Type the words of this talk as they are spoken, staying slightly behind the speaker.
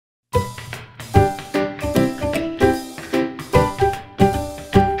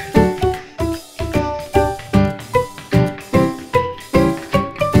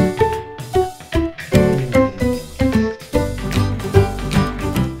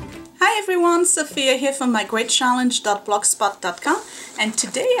Sophia here from mygreatchallenge.blogspot.com, and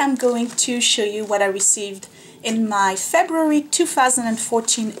today I'm going to show you what I received in my February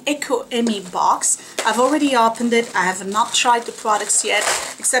 2014 Eco-Emmy box. I've already opened it. I have not tried the products yet,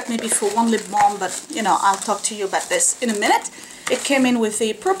 except maybe for one lip balm, but you know, I'll talk to you about this in a minute. It came in with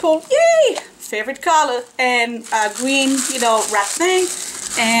a purple, yay, favorite color, and a green, wrap thing,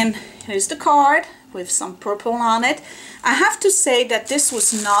 and here's the card with some purple on it. I have to say that this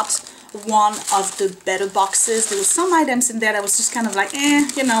was not one of the better boxes. There were some items in there that was just kind of like,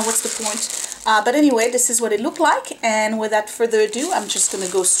 what's the point? But anyway, this is what it looked like, and without further ado, I'm just going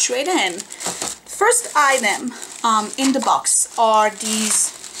to go straight in. First item in the box are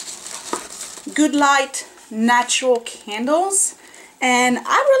these Good Light natural candles, and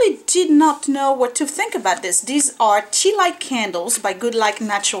I really did not know what to think about this. These are Tea Light candles by Good Light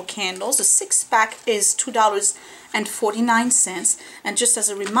Natural Candles. A 6-pack is $2.49, and just as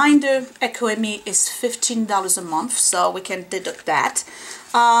a reminder, Eco-Emmy is $15 a month, so we can deduct that.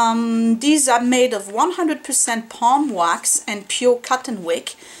 These are made of 100% palm wax and pure cotton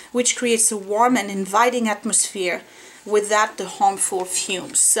wick, which creates a warm and inviting atmosphere without the harmful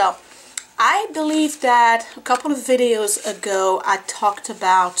fumes. So I believe that a couple of videos ago I talked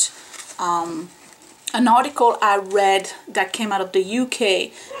about an article I read that came out of the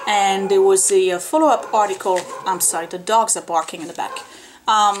UK, and there was a follow-up article. I'm sorry, the dogs are barking in the back.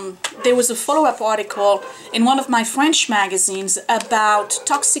 There was a follow-up article in one of my French magazines about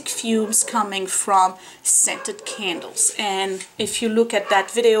toxic fumes coming from scented candles. And if you look at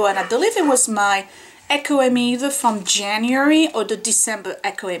that video, and I believe it was my Eco-Emmy either from January or the December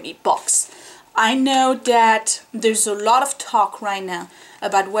Eco-Emmy box, I know that there's a lot of talk right now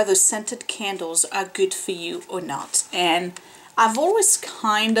about whether scented candles are good for you or not. And I've always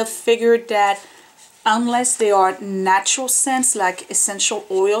kind of figured that unless they are natural scents like essential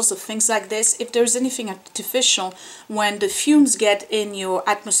oils or things like this, if there's anything artificial, when the fumes get in your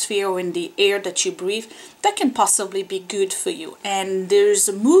atmosphere or in the air that you breathe, that can possibly be good for you. And there's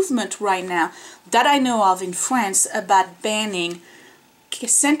a movement right now that I know of in France about banning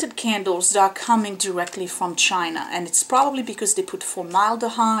scented candles that are coming directly from China, and it's probably because they put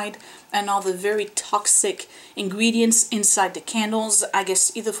formaldehyde and other very toxic ingredients inside the candles, I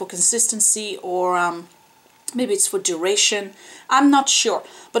guess either for consistency or maybe it's for duration. I'm not sure,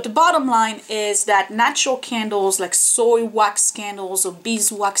 but the bottom line is that natural candles like soy wax candles or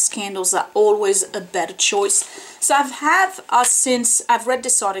beeswax candles are always a better choice. So since I've read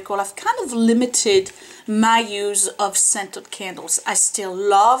this article, I've kind of limited my use of scented candles. I still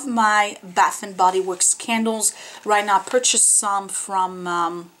love my Bath & Body Works candles. Right now I purchased some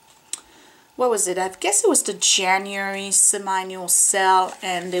from what was it? I guess it was the January semi-annual sale,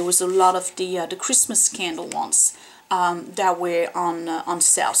 and there was a lot of the Christmas candle ones that were on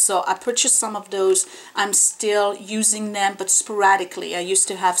sale. So I purchased some of those. I'm still using them, but sporadically. I used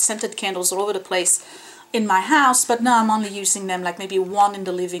to have scented candles all over the place in my house, but now I'm only using them like maybe one in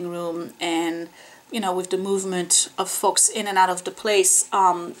the living room, and with the movement of folks in and out of the place,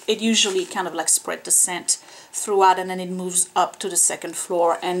 it usually kind of like spread the scent throughout, and then it moves up to the second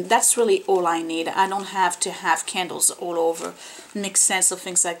floor, and that's really all I need. I don't have to have candles all over, make sense of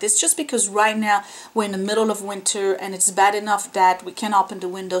things like this, just because right now we're in the middle of winter, and it's bad enough that we can't open the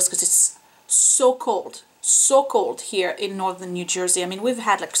windows because it's so cold here in northern New Jersey. I mean, we've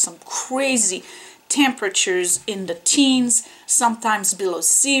had like some crazy temperatures in the teens, sometimes below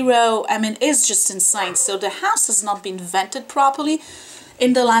zero. I mean, it's just insane. So the house has not been vented properly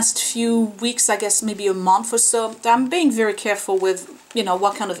in the last few weeks, I guess maybe a month or so. I'm being very careful with,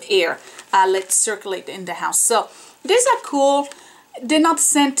 what kind of air I let circulate in the house. So these are cool. They're not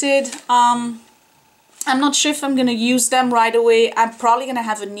scented. I'm not sure if I'm going to use them right away. I'm probably going to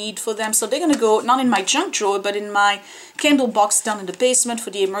have a need for them. So they're going to go not in my junk drawer, but in my candle box down in the basement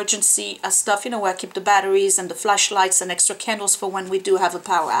for the emergency stuff, where I keep the batteries and the flashlights and extra candles for when we do have a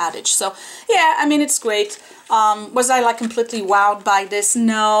power outage. So yeah, I mean, it's great. Was I like completely wowed by this?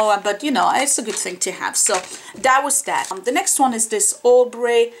 No, but it's a good thing to have. So that was that. The next one is this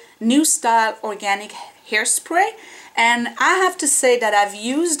Olbre New Style Organic Hairspray. And I have to say that I've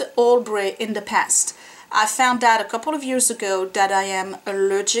used Olbre in the past. I found out a couple of years ago that I am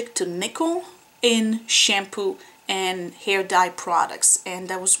allergic to nickel in shampoo and hair dye products, and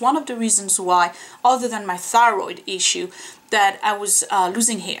that was one of the reasons why, other than my thyroid issue, that I was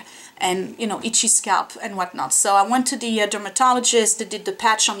losing hair and itchy scalp and whatnot. So I went to the dermatologist. They did the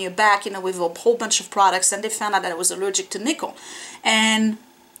patch on your back with a whole bunch of products, and they found out that I was allergic to nickel, and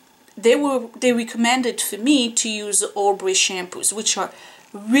they recommended for me to use Olbre shampoos, which are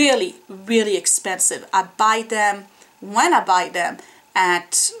really, really expensive. I buy them when I buy them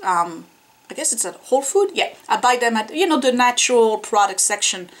at I guess it's at Whole Food. Yeah, I buy them at, you know, the natural product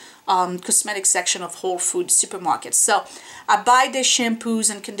section, cosmetic section of Whole Foods supermarkets. So I buy their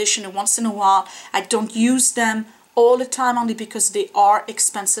shampoos and conditioner once in a while. I don't use them all the time only because they are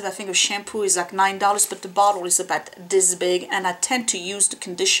expensive. I think a shampoo is like $9, but the bottle is about this big, and I tend to use the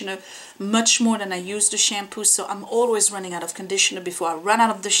conditioner much more than I use the shampoo, so I'm always running out of conditioner before I run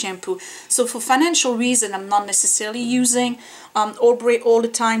out of the shampoo. So for financial reason, I'm not necessarily using Aubrey all the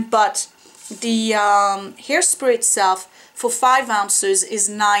time, but the hairspray itself for 5 ounces is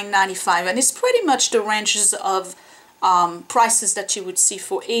 $9.95, and it's pretty much the ranges of prices that you would see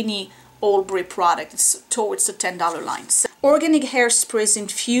for any Aubrey product. It's towards the $10 line. So, organic hairsprays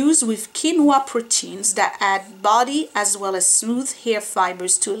infused with quinoa proteins that add body as well as smooth hair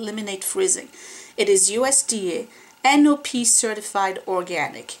fibers to eliminate frizzing. It is USDA NOP certified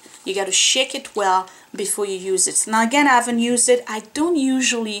organic. You got to shake it well before you use it. Now again, I haven't used it. I don't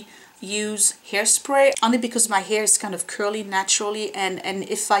usually use hairspray only because my hair is kind of curly naturally, and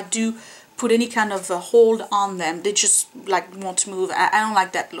if I do put any kind of a hold on them, they just like won't move. I don't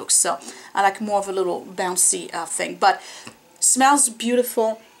like that look, so I like more of a little bouncy thing. But smells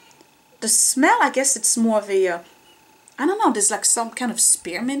beautiful. The smell, I guess it's more of a I don't know, there's like some kind of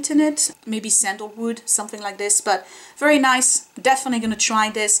spearmint in it, maybe sandalwood, something like this, but very nice. Definitely gonna try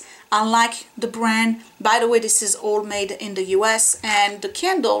this. I like the brand. By the way, this is all made in the US, and the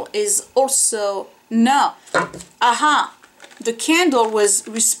candle is also, no, aha, the candle was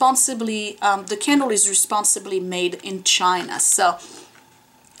responsibly, the candle is responsibly made in China. So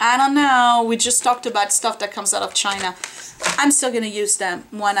I don't know, we just talked about stuff that comes out of China. I'm still going to use them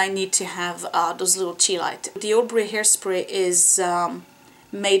when I need to have those little tea light. The Aubrey hairspray is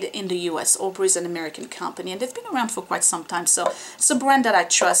made in the US. Aubrey is an American company, and they've been around for quite some time, so it's a brand that I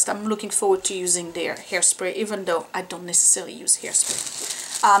trust. I'm looking forward to using their hairspray, even though I don't necessarily use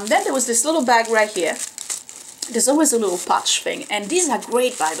hairspray. Then there was this little bag right here. There's always a little pouch thing, and these are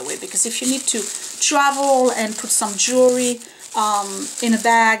great, by the way, because if you need to travel and put some jewelry in a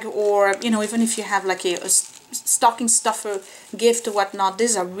bag, or you know, even if you have like a stocking stuffer gift or whatnot,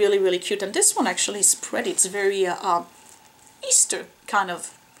 these are really, really cute. And this one actually is pretty. It's very Easter kind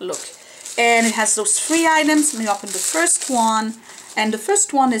of look, and it has those 3 items. Let me open the first one, and the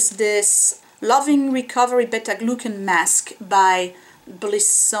first one is this Loving Recovery Beta Glucan Mask by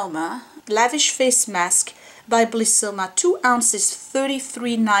Blissoma, Lavish Face Mask by Blissoma, 2 ounces,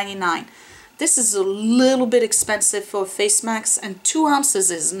 $33.99. This is a little bit expensive for a face mask, and 2 ounces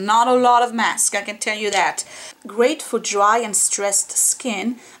is not a lot of mask, I can tell you that. Great for dry and stressed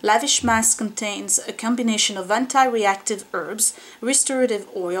skin, Lavish Mask contains a combination of anti-reactive herbs, restorative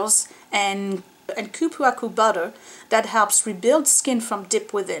oils, and cupuacu butter that helps rebuild skin from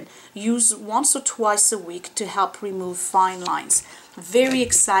deep within. Use once or twice a week to help remove fine lines. Very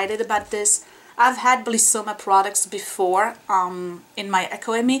excited about this. I've had Blissoma products before in my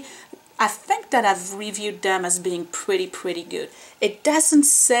EcoEmi. I think that I've reviewed them as being pretty good. It doesn't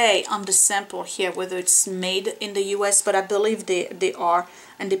say on the sample here whether it's made in the US, but I believe they are,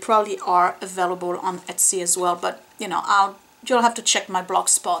 and they probably are available on Etsy as well. But you know, you'll have to check my blog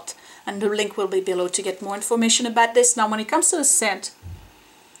spot, and the link will be below to get more information about this. Now, when it comes to the scent,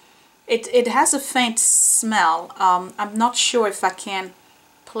 it has a faint smell. I'm not sure if I can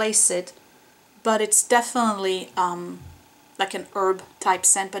place it, but it's definitely like an herb type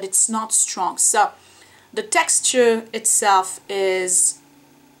scent, but it's not strong. So the texture itself is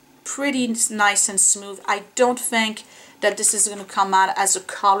pretty nice and smooth. I don't think that this is going to come out as a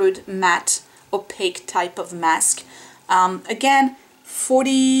colored matte opaque type of mask. Again,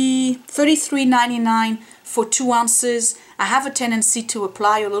 $33.99 for 2 ounces. I have a tendency to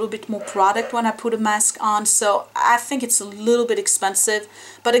apply a little bit more product when I put a mask on, so I think it's a little bit expensive.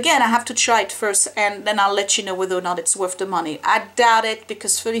 But again, I have to try it first, and then I'll let you know whether or not it's worth the money. I doubt it,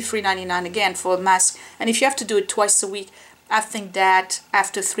 because $33.99 again for a mask, and if you have to do it twice a week, I think that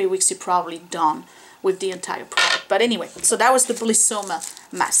after 3 weeks you're probably done with the entire product. But anyway, so that was the Blissoma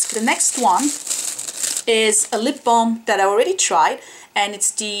mask. The next one is a lip balm that I already tried, and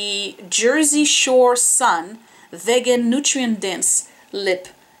it's the Jersey Shore Sun Vegan Nutrient Dense Lip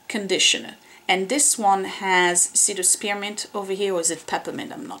Conditioner. And this one has, see the spearmint over here, or is it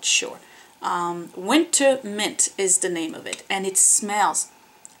peppermint? I'm not sure. Winter Mint is the name of it, and it smells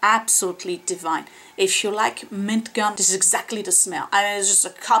absolutely divine. If you like mint gum, this is exactly the smell. I mean, it's just a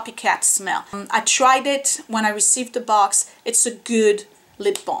copycat smell. I tried it when I received the box. It's a good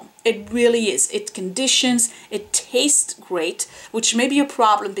lip balm. It really is. It conditions, it tastes great, which may be a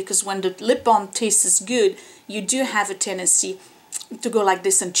problem, because when the lip balm tastes good, you do have a tendency to go like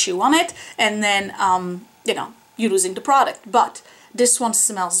this and chew on it, and then you know, you're losing the product. But This one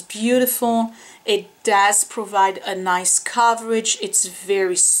smells beautiful. It does provide a nice coverage. It's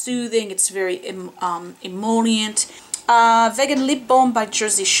very soothing. It's very emollient. Vegan Lip Balm by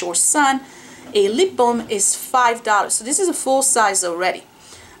Jersey Shore Sun. A lip balm is $5. So this is a full size already.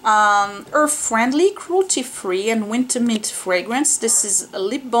 Earth-friendly, cruelty-free, and winter mint fragrance. This is a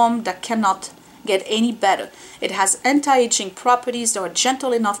lip balm that cannot get any better. It has anti-aging properties that are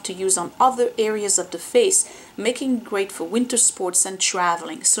gentle enough to use on other areas of the face, making it great for winter sports and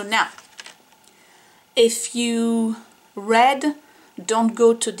traveling. So now, if you read Don't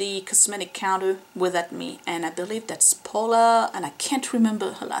Go to the Cosmetic Counter Without Me, and I believe that's Paula, and I can't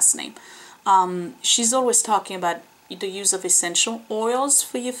remember her last name. She's always talking about the use of essential oils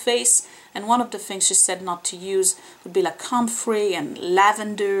for your face, and one of the things she said not to use would be like comfrey and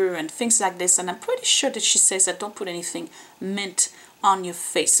lavender and things like this, and I'm pretty sure that she says that don't put anything mint on your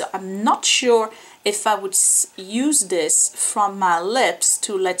face. So I'm not sure if I would use this from my lips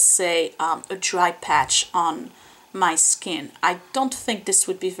to, let's say, a dry patch on my skin. I don't think this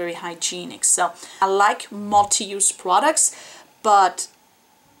would be very hygienic. So I like multi-use products, but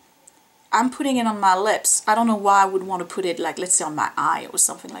I'm putting it on my lips. I don't know why I would want to put it, like, let's say on my eye or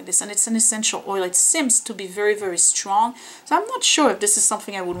something like this. And it's an essential oil. It seems to be very, very strong. So I'm not sure if this is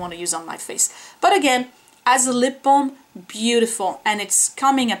something I would want to use on my face. But again, as a lip balm, beautiful. And it's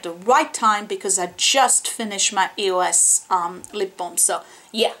coming at the right time because I just finished my EOS lip balm. So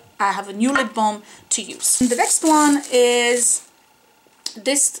yeah, I have a new lip balm to use. And the next one is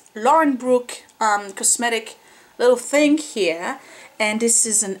this Lauren Brooke cosmetic little thing here. And this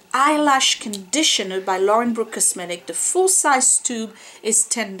is an eyelash conditioner by Lauren Brooke Cosmetic. The full-size tube is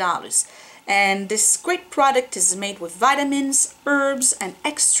 $10. And this great product is made with vitamins, herbs, and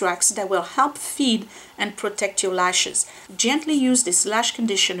extracts that will help feed and protect your lashes. Gently use this lash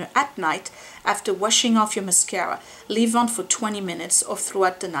conditioner at night after washing off your mascara. Leave on for 20 minutes or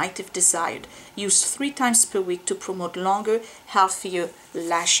throughout the night if desired. Use 3 times per week to promote longer, healthier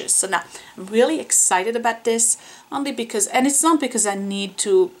lashes. So now, I'm really excited about this, only because, and it's not because I need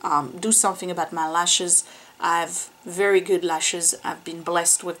to do something about my lashes. I have very good lashes. I've been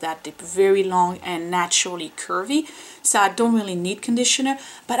blessed with that. They're very long and naturally curvy, so I don't really need conditioner,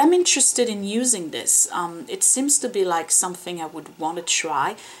 but I'm interested in using this. It seems to be like something I would want to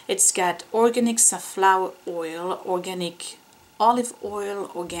try. It's got organic safflower oil, organic olive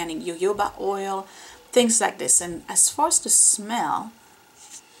oil, organic jojoba oil, things like this. And as far as the smell,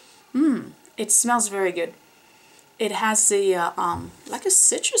 it smells very good. It has a like a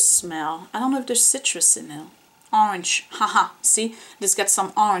citrus smell. I don't know if there's citrus in it. Orange, haha, see, this got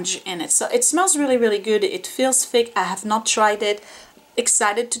some orange in it. So it smells really, really good. It feels thick. I have not tried it.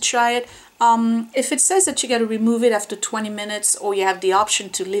 Excited to try it. If it says that you got to remove it after 20 minutes or you have the option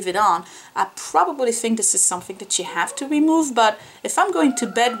to leave it on, I probably think this is something that you have to remove. But if I'm going to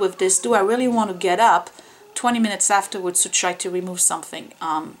bed with this, do I really want to get up 20 minutes afterwards to try to remove something?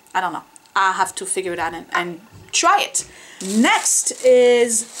 I don't know. I have to figure it out and try it. Next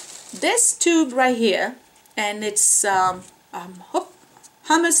is this tube right here, and it's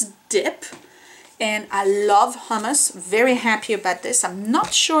hummus dip, and I love hummus. Very happy about this. I'm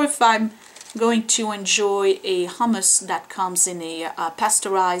not sure if I'm going to enjoy a hummus that comes in a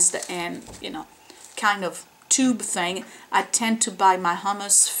pasteurized and, you know, kind of tube thing. I tend to buy my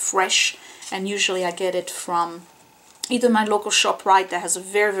hummus fresh, and usually I get it from either my local ShopRite that has a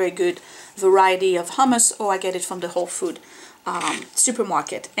very, very good variety of hummus, or I get it from the Whole Food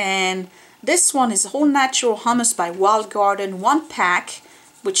supermarket. And this one is whole natural hummus by Wild Garden, 1 pack,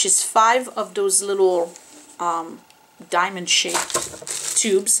 which is 5 of those little diamond shaped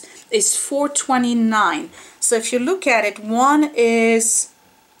tubes, is $4.29. So if you look at it, one is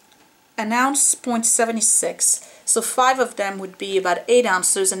an ounce, 0.76. So 5 of them would be about 8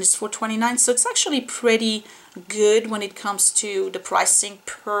 ounces, and it's $4.29. So it's actually pretty good when it comes to the pricing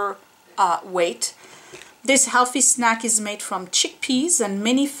per weight. This healthy snack is made from chickpeas and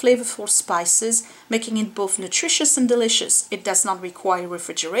many flavorful spices, making it both nutritious and delicious. It does not require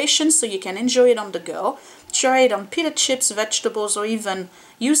refrigeration, so you can enjoy it on the go. Try it on pita chips, vegetables, or even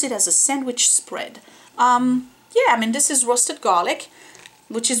use it as a sandwich spread. Yeah, I mean, this is roasted garlic,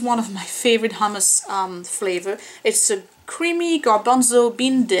 which is one of my favorite hummus flavor. It's a creamy garbanzo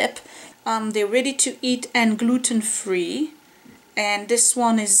bean dip. They're ready to eat and gluten-free. And this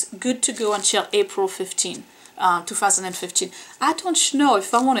one is good to go until April 15, 2015. I don't know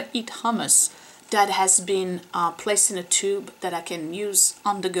if I want to eat hummus that has been placed in a tube that I can use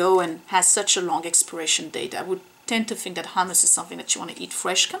on the go and has such a long expiration date. I would tend to think that hummus is something that you want to eat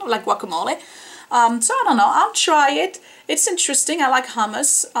fresh, kind of like guacamole. So I don't know. I'll try it. It's interesting. I like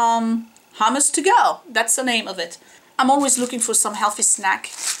hummus. Hummus to go. That's the name of it. I'm always looking for some healthy snack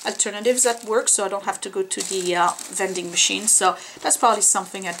alternatives at work, so I don't have to go to the vending machine. So that's probably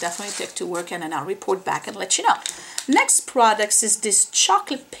something I definitely take to work, and then I'll report back and let you know. Next products is this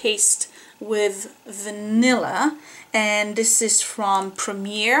chocolate paste with vanilla, and this is from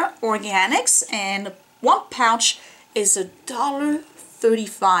Premier Organics, and 1 pouch is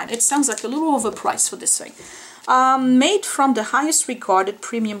 $1.35. It sounds like a little overpriced for this thing. Made from the highest regarded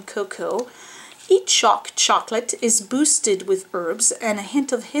premium cocoa, each chocolate is boosted with herbs and a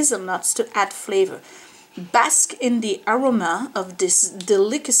hint of hazelnuts to add flavor. Bask in the aroma of this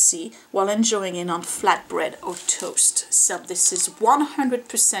delicacy while enjoying it on flatbread or toast. So this is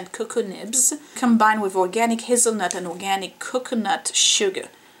 100% cocoa nibs combined with organic hazelnut and organic coconut sugar.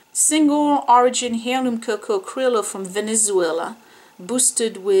 Single origin heirloom cocoa Criollo from Venezuela,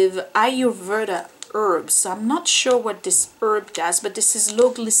 boosted with Ayurveda herbs. So I'm not sure what this herb does, but this is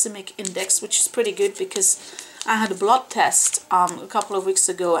low glycemic index, which is pretty good because I had a blood test a couple of weeks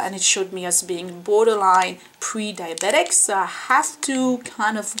ago and it showed me as being borderline pre-diabetic. So I have to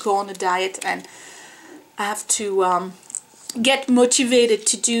kind of go on a diet, and I have to get motivated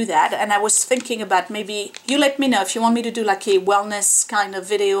to do that. And I was thinking about, maybe you let me know if you want me to do like a wellness kind of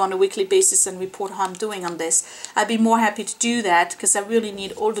video on a weekly basis and report how I'm doing on this. I'd be more happy to do that because I really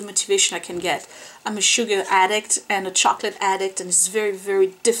need all the motivation I can get. I'm a sugar addict and a chocolate addict, and it's very,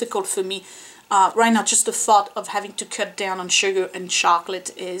 very difficult for me right now. Just the thought of having to cut down on sugar and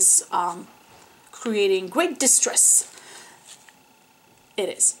chocolate is creating great distress. It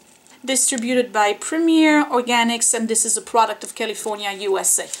is. Distributed by Premier Organics, and this is a product of California,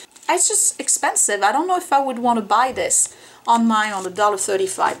 USA. It's just expensive. I don't know if I would want to buy this online on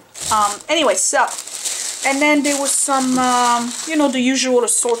 $1.35. Anyway, so, and then there was some, you know, the usual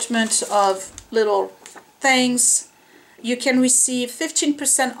assortment of little things. You can receive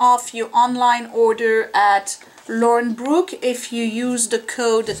 15% off your online order at Lauren Brook if you use the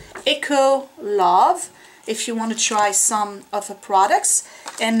code ECOLOVE, if you want to try some of her products.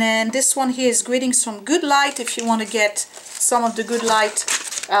 And then this one here is Greetings from Good Light, if you want to get some of the Good Light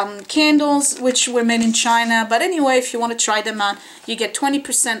candles, which were made in China. But anyway, if you want to try them out, you get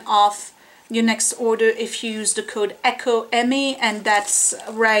 20% off your next order if you use the code ECOEMI, and that's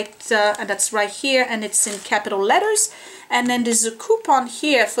right here, and it's in capital letters. And then there's a coupon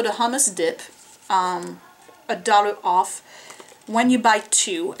here for the hummus dip, $1 off when you buy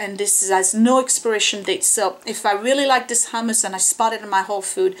 2, and this has no expiration date. So if I really like this hummus and I spot it in my Whole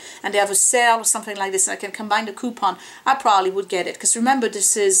Food and they have a sale or something like this and I can combine the coupon, I probably would get it, because remember,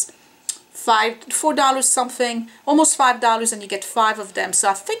 this is $4 something, almost $5, and you get 5 of them. So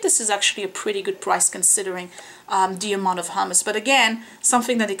I think this is actually a pretty good price considering the amount of hummus. But again,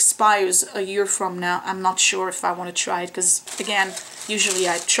 something that expires a year from now, I'm not sure if I want to try it, because again, usually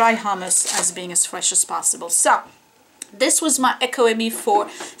I try hummus as being as fresh as possible. So this was my ECOEMI for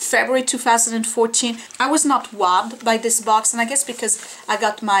February 2014. I was not wowed by this box, and I guess because I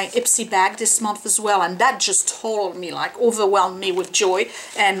got my Ipsy bag this month as well, and that just totaled me, like overwhelmed me with joy.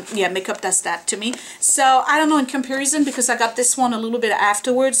 And yeah, makeup does that to me. So I don't know, in comparison, because I got this one a little bit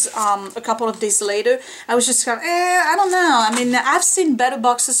afterwards, a couple of days later, I was just kind of, I don't know. I mean, I've seen better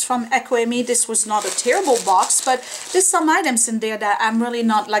boxes from ECOEMI. This was not a terrible box, but there's some items in there that I'm really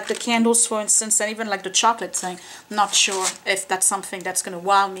not, like the candles, for instance, and even like the chocolate thing. I'm not sure if that's something that's going to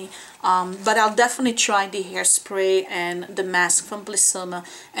wow me, but I'll definitely try the hairspray and the mask from Blissoma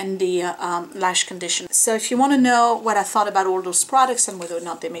and the lash conditioner. So if you want to know what I thought about all those products and whether or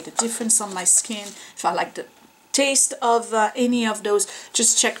not they made a difference on my skin, if I like the taste of any of those,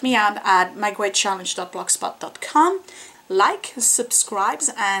 just check me out at mygreatchallenge.blogspot.com. Like, subscribe,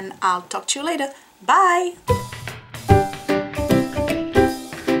 and I'll talk to you later. Bye!